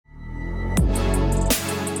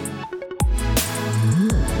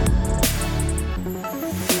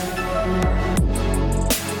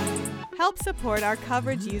Help support our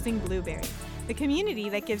coverage using Blueberry, the community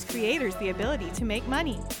that gives creators the ability to make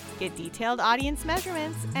money, get detailed audience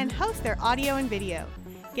measurements, and host their audio and video.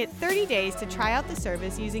 Get 30 days to try out the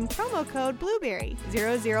service using promo code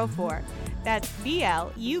Blueberry004. That's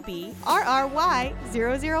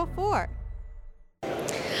BLUBRRY004.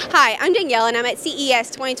 Hi, I'm Danielle, and I'm at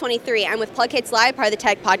CES 2023. I'm with Plug Hits Live, part of the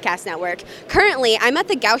Tech Podcast Network. Currently, I'm at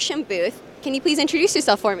the Gausium booth. Can you please introduce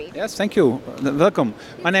yourself for me? Yes, thank you. Welcome.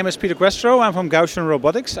 My name is Peter Questro. I'm from Gausium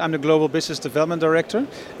Robotics. I'm the Global Business Development Director,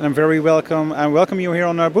 and I'm very welcome. I welcome you here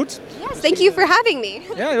on our booth. Yes, thank you for having me.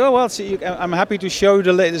 Yeah, well, I'm happy to show you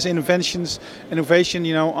the latest innovation,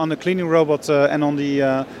 on the cleaning robot and on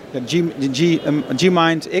the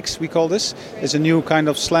G-Mind X. We call this. It's a new kind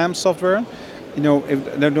of SLAM software. I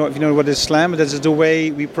don't know if you know what is SLAM. This is the way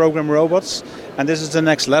we program robots, and this is the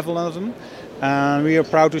next level of them. And we are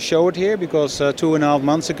proud to show it here because 2.5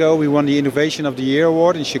 months ago we won the Innovation of the Year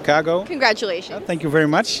award in Chicago. Congratulations. Thank you very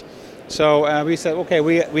much. So we said, okay,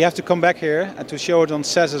 we have to come back here and to show it on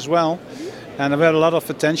CES as well. And I've had a lot of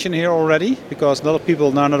attention here already because a lot of people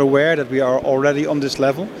are not aware that we are already on this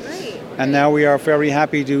level. Great. And now we are very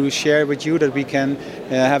happy to share with you that we can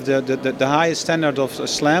have the highest standard of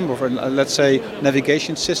SLAM, or let's say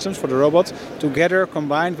navigation systems for the robot, together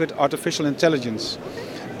combined with artificial intelligence.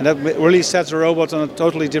 And that really sets the robot on a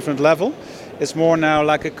totally different level. It's more now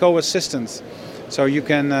like a co-assistant. So you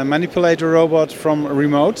can manipulate the robot from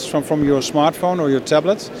remote, from your smartphone or your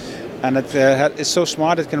tablet. And it's so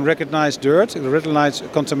smart it can recognize dirt, it recognize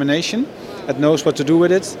contamination, it knows what to do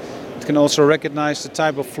with it. It can also recognize the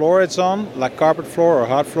type of floor it's on, like carpet floor or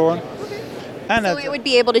hard floor. And so it would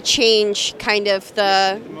be able to change kind of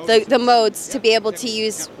the modes to be able to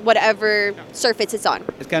use whatever surface it's on.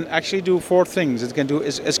 It can actually do 4 things. It can do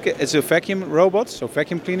it's a vacuum robot, so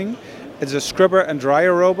vacuum cleaning. It's a scrubber and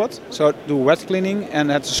dryer robot, so it do wet cleaning and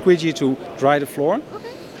has a squeegee to dry the floor.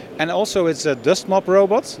 Okay. And also it's a dust mop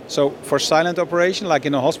robot, so for silent operation, like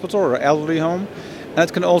in a hospital or elderly home. And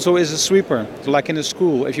it can also is a sweeper, like in a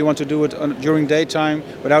school. If you want to do it during daytime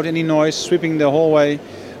without any noise, sweeping the hallway.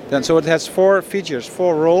 Then, so it has 4 features,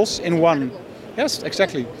 4 roles in one. Yes,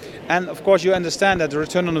 exactly. And of course you understand that the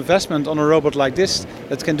return on investment on a robot like this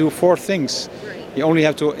that can do 4 things. You only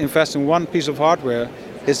have to invest in one piece of hardware.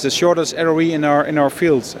 It's the shortest ROE in our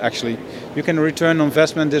field, actually. You can return on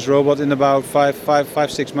investment this robot in about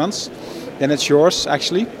 5-6 months. Then it's yours,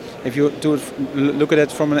 actually, if you look at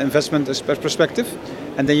it from an investment perspective.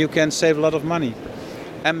 And then you can save a lot of money.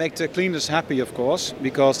 And make the cleaners happy, of course,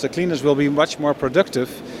 because the cleaners will be much more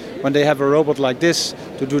productive when they have a robot like this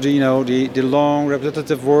to do the long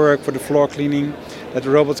repetitive work for the floor cleaning that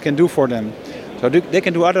the robots can do for them. So they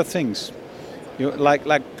can do other things, like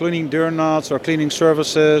cleaning doorknobs or cleaning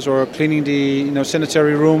surfaces or cleaning the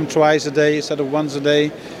sanitary room twice a day instead of once a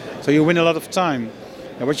day. So you win a lot of time.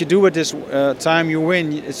 And what you do with this time you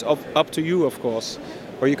win, it's up to you, of course.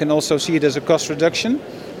 Or you can also see it as a cost reduction.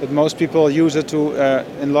 But most people use it to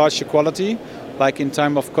enlarge the quality, like in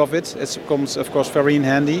time of COVID. It comes, of course, very in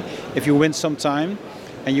handy if you win some time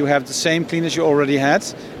and you have the same cleaners you already had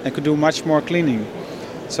and could do much more cleaning.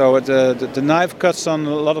 So the knife cuts on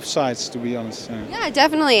a lot of sides, to be honest. Yeah,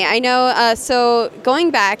 definitely. I know. So going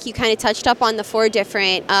back, you kind of touched up on the 4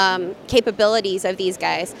 different capabilities of these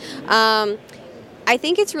guys. I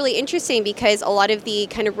think it's really interesting because a lot of the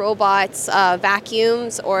kind of robots,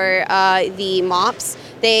 vacuums or the mops,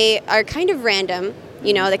 they are kind of random.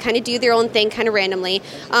 They kind of do their own thing kind of randomly.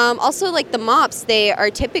 Also, like the mops, they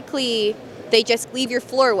are typically, they just leave your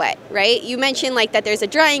floor wet, right? You mentioned like that there's a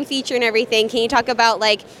drying feature and everything. Can you talk about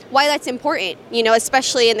like why that's important,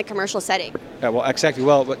 especially in the commercial setting? Yeah, well, exactly.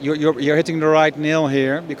 Well, but you're hitting the right nail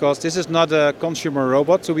here because this is not a consumer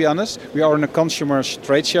robot, to be honest. We are in a consumer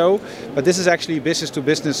trade show, but this is actually a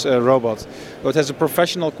business-to-business robot. So it has a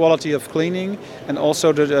professional quality of cleaning and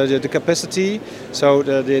also the capacity, so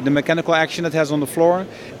the mechanical action it has on the floor,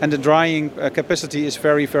 and the drying capacity is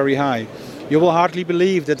very, very high. You will hardly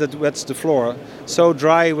believe that it wets the floor. So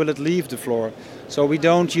dry will it leave the floor. So we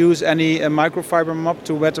don't use any microfiber mop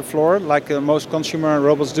to wet the floor like most consumer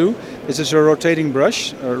robots do. This is a rotating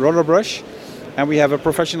brush, a roller brush. And we have a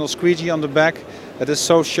professional squeegee on the back that is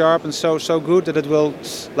so sharp and so good that it will,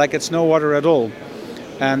 like it's no water at all.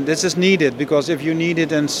 And this is needed because if you need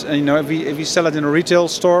it, and if you sell it in a retail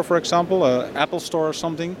store, for example, an Apple store or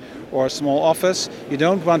something, or a small office, you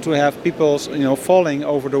don't want to have people, falling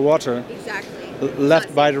over the water. Exactly.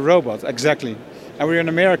 Left by the robot. Exactly. And we're in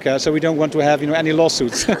America, so we don't want to have, any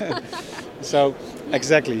lawsuits. So,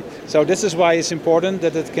 exactly. So this is why it's important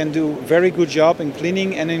that it can do a very good job in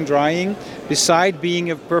cleaning and in drying, beside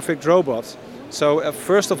being a perfect robot. So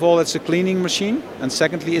first of all, it's a cleaning machine, and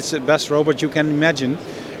secondly, it's the best robot you can imagine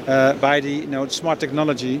by the smart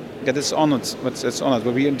technology that is on it.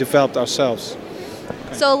 But we developed ourselves.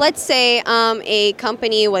 So let's say a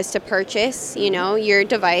company was to purchase, your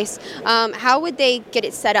device. How would they get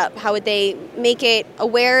it set up? How would they make it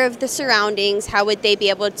aware of the surroundings? How would they be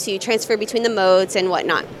able to transfer between the modes and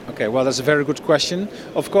whatnot? Okay, well, that's a very good question.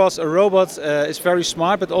 Of course, a robot is very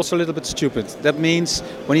smart, but also a little bit stupid. That means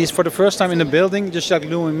when he's for the first time in a building, just like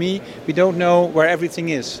Lou and me, we don't know where everything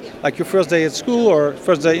is. Like your first day at school or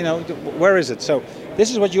first day, where is it? So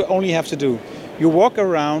this is what you only have to do. You walk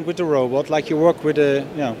around with the robot like you walk with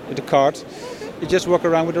a cart. You just walk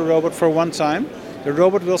around with the robot for one time. The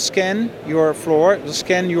robot will scan your floor, will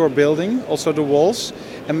scan your building, also the walls,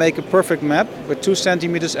 and make a perfect map with 2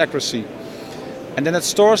 centimeters accuracy. And then it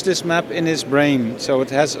stores this map in his brain, so it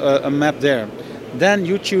has a map there. Then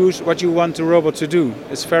you choose what you want the robot to do.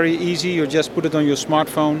 It's very easy. You just put it on your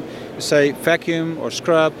smartphone. You say vacuum or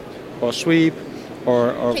scrub or sweep.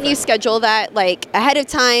 Or can you schedule that like ahead of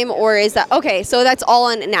time, or is that okay? So that's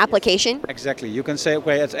all on an application. Exactly. You can say,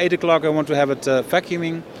 okay, at 8 o'clock I want to have it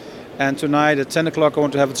vacuuming, and tonight at 10 o'clock I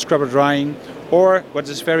want to have it scrubber drying. Or what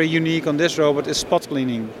is very unique on this robot is spot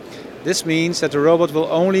cleaning. This means that the robot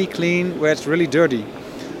will only clean where it's really dirty.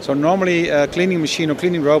 So normally a cleaning machine or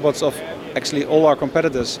cleaning robots of actually all our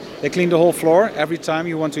competitors, they clean the whole floor every time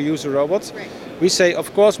you want to use the robot. Right. We say,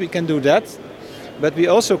 of course we can do that, but we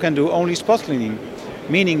also can do only spot cleaning.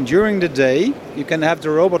 Meaning during the day you can have the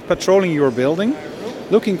robot patrolling your building,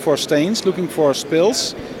 looking for stains, looking for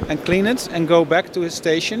spills, and clean it and go back to his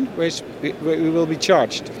station where we will be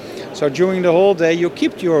charged. So during the whole day you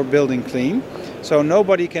keep your building clean, so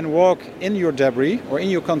nobody can walk in your debris or in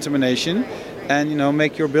your contamination and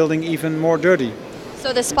make your building even more dirty.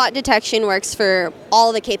 So the spot detection works for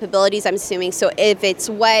all the capabilities, I'm assuming. So if it's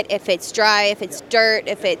wet, if it's dry, if it's dirt,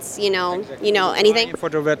 if it's anything. For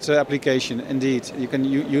the wet application, indeed, you can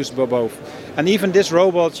use both. And even this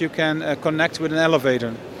robot you can connect with an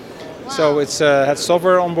elevator. Wow. So it's has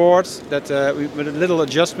software on board that with a little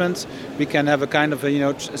adjustment we can have a kind of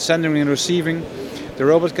sending and receiving. The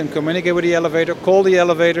robot can communicate with the elevator, call the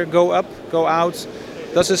elevator, go up, go out,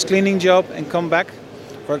 does his cleaning job, and come back.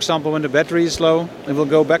 For example, when the battery is low, it will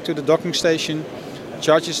go back to the docking station,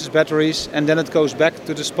 charges its batteries, and then it goes back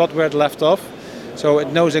to the spot where it left off. So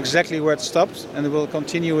it knows exactly where it stopped, and it will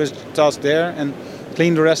continue its task there and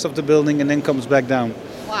clean the rest of the building and then comes back down.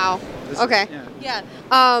 Wow. Okay. Yeah.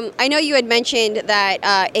 I know you had mentioned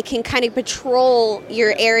that it can kind of patrol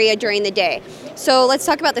your area during the day. So let's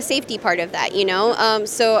talk about the safety part of that,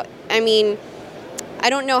 I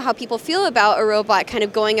don't know how people feel about a robot kind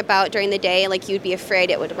of going about during the day, like you'd be afraid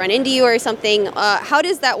it would run into you or something. How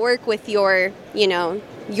does that work with your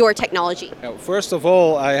technology? First of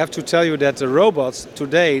all, I have to tell you that the robots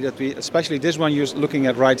today, especially this one you're looking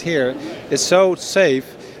at right here, is so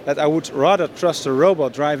safe that I would rather trust a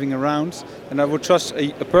robot driving around than I would trust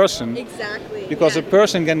a person. Exactly. Because a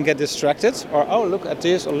person can get distracted, or look at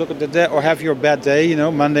this, or look at that, or have your bad day,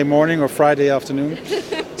 Monday morning or Friday afternoon.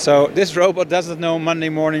 So this robot doesn't know Monday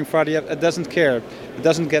morning, Friday, it doesn't care. It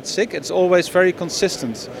doesn't get sick, it's always very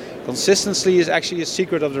consistent. Consistency is actually a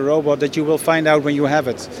secret of the robot that you will find out when you have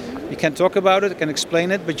it. You can talk about it, can explain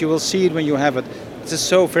it, but you will see it when you have it. It is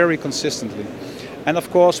so very consistently. And of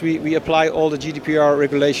course we apply all the GDPR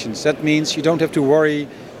regulations. That means you don't have to worry,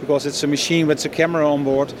 because it's a machine with a camera on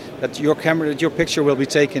board, that your picture will be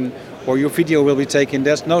taken or your video will be taken.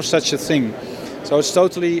 There's no such a thing. So it's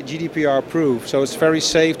totally GDPR proof. So it's very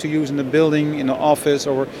safe to use in the building, in the office,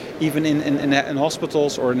 or even in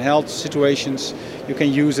hospitals or in health situations. You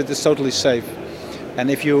can use it. It's totally safe. And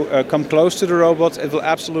if you come close to the robot, it will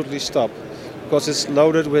absolutely stop, because it's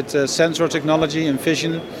loaded with sensor technology and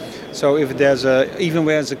vision. So if there's even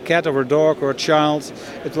where there's a cat or a dog or a child,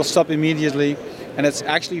 it will stop immediately, and it's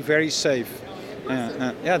actually very safe.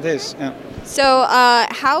 It is. Yeah. So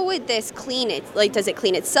how would this clean it? Like, does it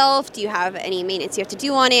clean itself? Do you have any maintenance you have to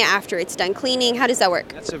do on it after it's done cleaning? How does that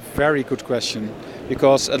work? That's a very good question,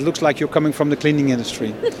 because it looks like you're coming from the cleaning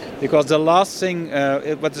industry. Because the last thing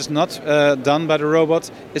what is not done by the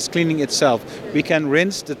robot is cleaning itself. We can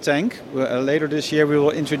rinse the tank. Later this year we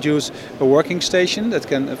will introduce a working station that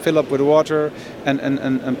can fill up with water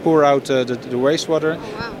and pour out the wastewater.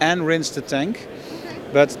 Oh, wow. And rinse the tank.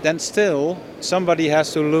 But then still, somebody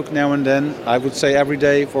has to look now and then, I would say every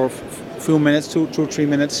day for a few minutes, 2-3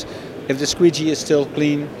 minutes, if the squeegee is still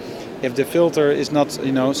clean, if the filter is not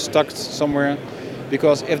stuck somewhere.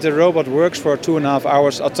 Because if the robot works for 2.5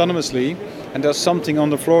 hours autonomously and there's something on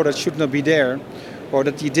the floor that should not be there, or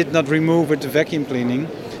that you did not remove with the vacuum cleaning,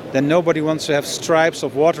 then nobody wants to have stripes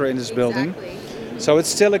of water in this building. So it's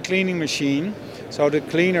still a cleaning machine. So the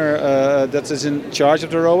cleaner that is in charge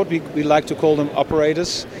of the robot, we like to call them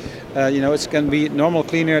operators. It can be normal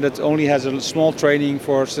cleaner that only has a small training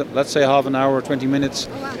for, let's say, half an hour or 20 minutes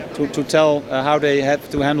to tell how they have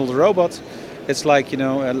to handle the robot. It's like,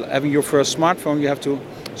 having your first smartphone. You have to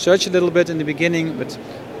search a little bit in the beginning, but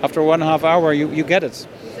after 1.5 hour, you get it.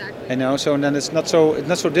 Exactly. So then it's not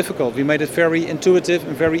so difficult. We made it very intuitive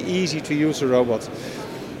and very easy to use the robot.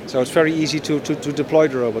 So it's very easy to deploy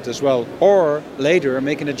the robot as well. Or later,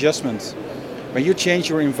 make an adjustment. When you change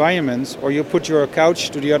your environment, or you put your couch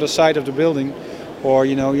to the other side of the building, or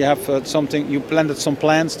you have something, you planted some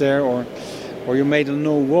plants there, or you made a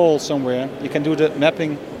new wall somewhere, you can do the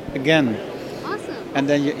mapping again. Awesome. And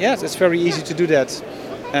then yes, it's very easy to do that.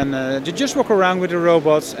 And you just walk around with the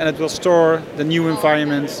robots, and it will store the new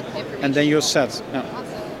environment, and then you're set. Yeah.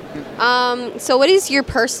 Awesome. So what is your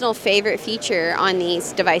personal favorite feature on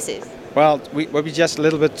these devices? Well, we just a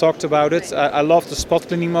little bit talked about it. I love the spot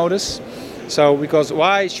cleaning modus. So because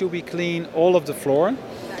why should we clean all of the floor?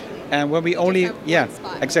 Exactly. And when we only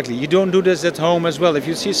exactly. You don't do this at home as well. If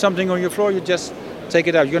you see something on your floor, you just take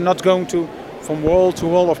it out. You're not going to from wall to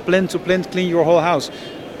wall or plinth to plinth clean your whole house.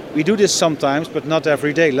 We do this sometimes, but not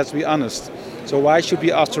every day. Let's be honest. So why should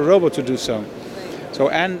we ask the robot to do so? So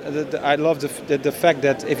I love the fact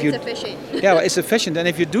that if it's efficient. It's efficient, and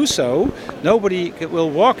if you do so, nobody will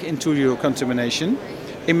walk into your contamination.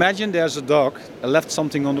 Imagine there's a dog left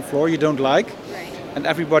something on the floor you don't like, and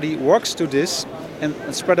everybody walks to this and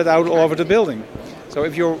spread it out all over the building. So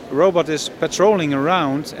if your robot is patrolling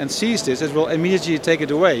around and sees this, it will immediately take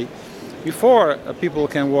it away before people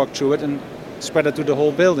can walk through it and spread it to the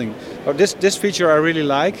whole building. So this feature I really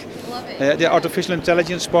like. Love it. The artificial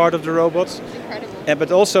intelligence part of the robot. It's incredible.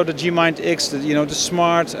 But also the G-Mind X, the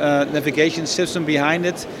smart navigation system behind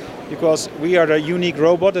it. Because we are a unique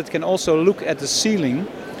robot that can also look at the ceiling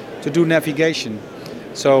to do navigation.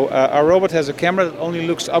 So our robot has a camera that only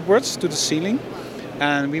looks upwards to the ceiling,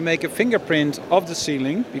 and we make a fingerprint of the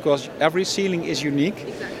ceiling because every ceiling is unique.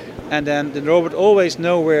 Exactly. And then the robot always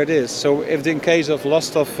know where it is. So if in case of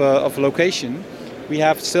loss of location, we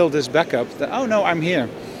have still this backup that, oh no, I'm here.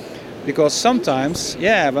 Because sometimes,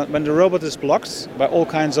 when the robot is blocked by all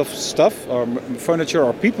kinds of stuff or furniture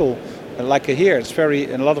or people, like here,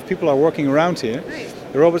 a lot of people are working around here. Right.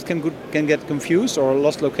 The robot can get confused or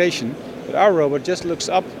lost location, but our robot just looks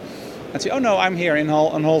up and say, "Oh no, I'm here on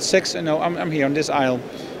hall 6, and no, I'm here on this aisle,"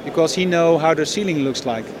 because he knows how the ceiling looks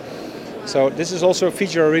like. So this is also a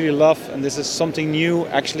feature I really love, and this is something new.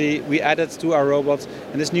 Actually, we added to our robot,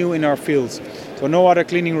 and it's new in our field. So no other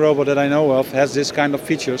cleaning robot that I know of has this kind of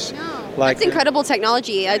features. No. That's incredible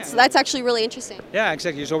technology. That's actually really interesting. Yeah,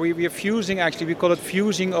 exactly. So we are fusing, we call it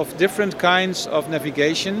fusing of different kinds of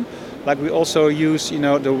navigation. Like we also use, the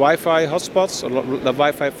Wi-Fi hotspots, or the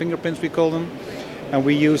Wi-Fi fingerprints we call them. And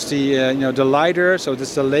we use the LiDAR, so this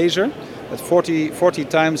is the laser. At 40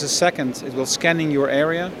 times a second, it will scanning your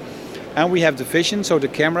area. And we have the vision, so the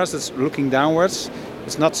cameras that's looking downwards.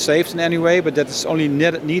 It's not safe in any way, but that is only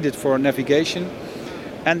needed for navigation.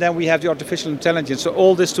 And then we have the artificial intelligence. So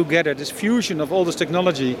all this together, this fusion of all this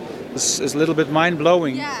technology is a little bit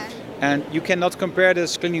mind-blowing. Yeah. And you cannot compare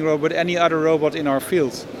this cleaning robot with any other robot in our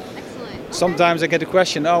field. Excellent. Sometimes I get the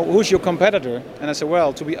question, who's your competitor? And I say,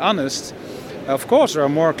 well, to be honest, of course there are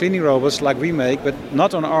more cleaning robots like we make, but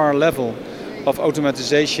not on our level of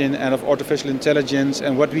automatization and of artificial intelligence.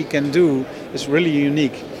 And what we can do is really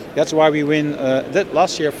unique. That's why we win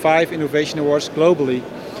last year 5 innovation awards globally.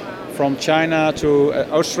 From China to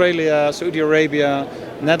Australia, Saudi Arabia,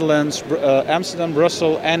 Netherlands, Amsterdam,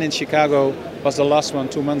 Brussels, and in Chicago was the last one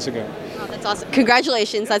 2 months ago. Oh, that's awesome.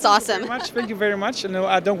 Congratulations, that's awesome. Thank you very much. No,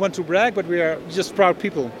 I don't want to brag, but we are just proud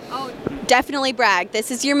people. Oh, definitely brag. This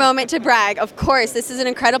is your moment to brag. Of course, this is an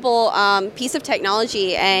incredible piece of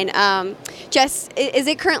technology. And Jess, is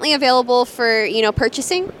it currently available for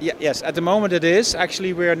purchasing? Yes, at the moment it is.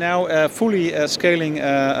 Actually, we are now fully scaling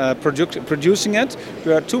producing it.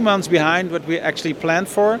 We are 2 months behind what we actually planned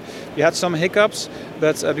for. We had some hiccups,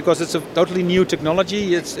 but because it's a totally new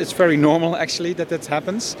technology, it's very normal actually that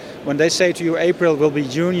happens. When they say to you April will be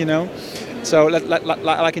June, so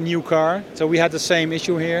like a new car. So we had the same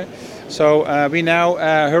issue here. So we now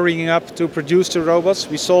hurrying up to produce the robots.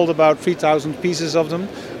 We sold about 3,000 pieces of them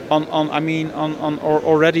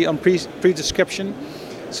already on pre-description.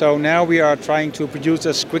 So now we are trying to produce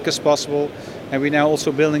as quick as possible, and we're now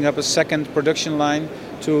also building up a second production line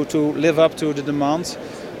to live up to the demand,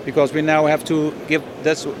 because we now have to give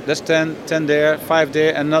that's 10 there, 5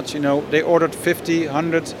 there, and not they ordered 50,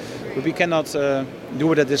 100, but we cannot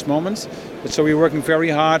do it at this moment. But so we're working very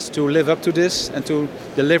hard to live up to this and to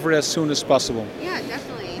deliver as soon as possible. Yeah,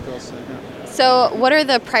 definitely. Because, So what are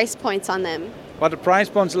the price points on them? But the price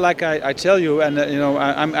points, like I tell you, and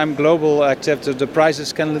I'm global, except the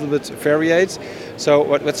prices can a little bit variate. So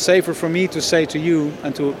what's safer for me to say to you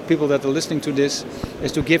and to people that are listening to this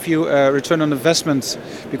is to give you a return on investment,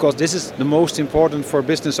 because this is the most important for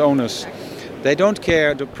business owners. They don't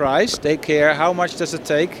care the price; they care how much does it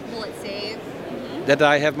take. Will it save? That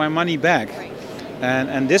I have my money back. Right.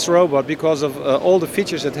 And this robot, because of all the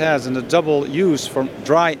features it has and the double use for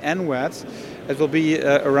dry and wet, it will be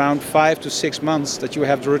around 5 to 6 months that you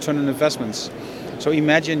have the return on investments. So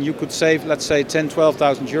imagine you could save, let's say,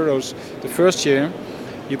 10,000-12,000 euros the first year.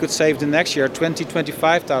 You could save the next year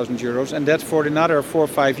 20,000-25,000 euros, and that for another 4 or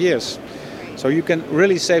 5 years. So you can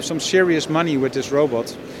really save some serious money with this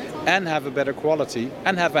robot and have a better quality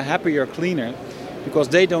and have a happier cleaner, because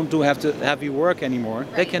they don't do have to heavy work anymore.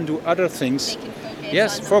 Right. They can do other things. They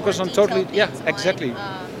can focus on totally. Yeah, things exactly.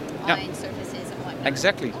 On surfaces and whatnot.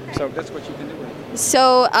 Exactly. Okay. So that's what you can do.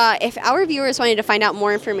 So if our viewers wanted to find out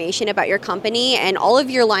more information about your company and all of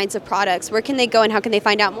your lines of products, where can they go and how can they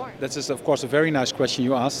find out more? That is, of course, a very nice question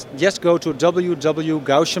you asked. Just go to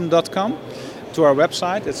www.gausium.com, to our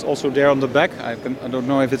website. It's also there on the back. I don't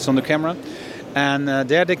know if it's on the camera. And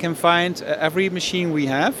there they can find every machine we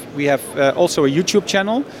have. We have also a YouTube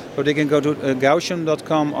channel, so they can go to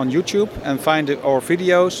Gausium.com on YouTube and find our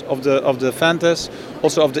videos of the Fantas,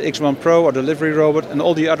 also of the X1 Pro or delivery robot, and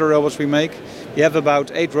all the other robots we make. We have about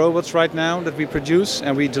 8 robots right now that we produce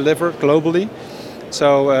and we deliver globally.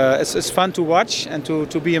 So it's fun to watch and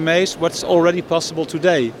to be amazed what's already possible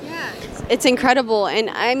today. Yeah. It's incredible.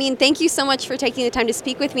 And I mean, thank you so much for taking the time to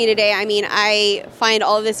speak with me today. I mean, I find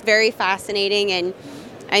all of this very fascinating, and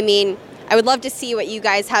I mean, I would love to see what you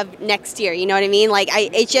guys have next year. You know what I mean? Like,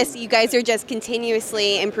 it's just, you guys are just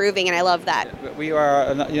continuously improving, and I love that. We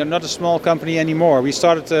are not a small company anymore. We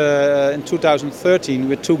started in 2013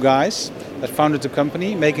 with 2 guys that founded the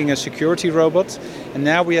company, making a security robot. And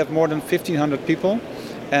now we have more than 1,500 people.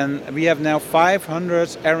 And we have now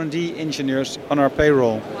 500 R&D engineers on our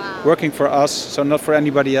payroll, wow, working for us, so not for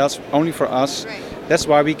anybody else, only for us. Right. That's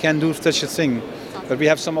why we can do such a thing. Awesome. But we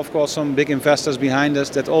have some big investors behind us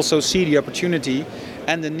that also see the opportunity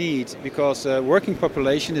and the need, because the working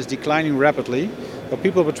population is declining rapidly. For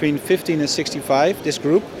people between 15 and 65, this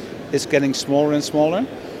group is getting smaller and smaller,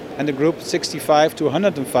 and the group 65 to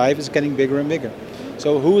 105 is getting bigger and bigger.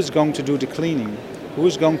 So who is going to do the cleaning? Who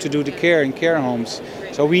is going to do the care in care homes?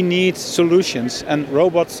 So we need solutions, and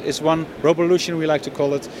robots is one, Robolution we like to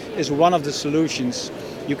call it, is one of the solutions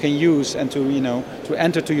you can use and to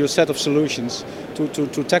enter to your set of solutions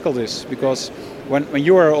to tackle this. Because when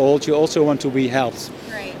you are old, you also want to be helped.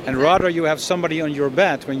 Right. And rather you have somebody on your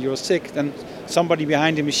bed when you're sick than somebody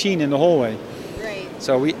behind the machine in the hallway. Right.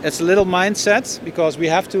 So it's a little mindset, because we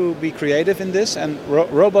have to be creative in this, and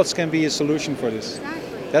robots can be a solution for this.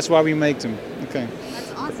 Exactly. That's why we make them. Okay.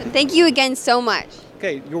 That's awesome. Thank you again so much.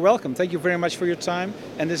 Okay, you're welcome. Thank you very much for your time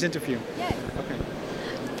and this interview. Yes. Okay.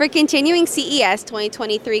 For continuing CES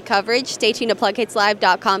 2023 coverage, stay tuned to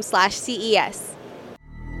plughitslive.com/CES.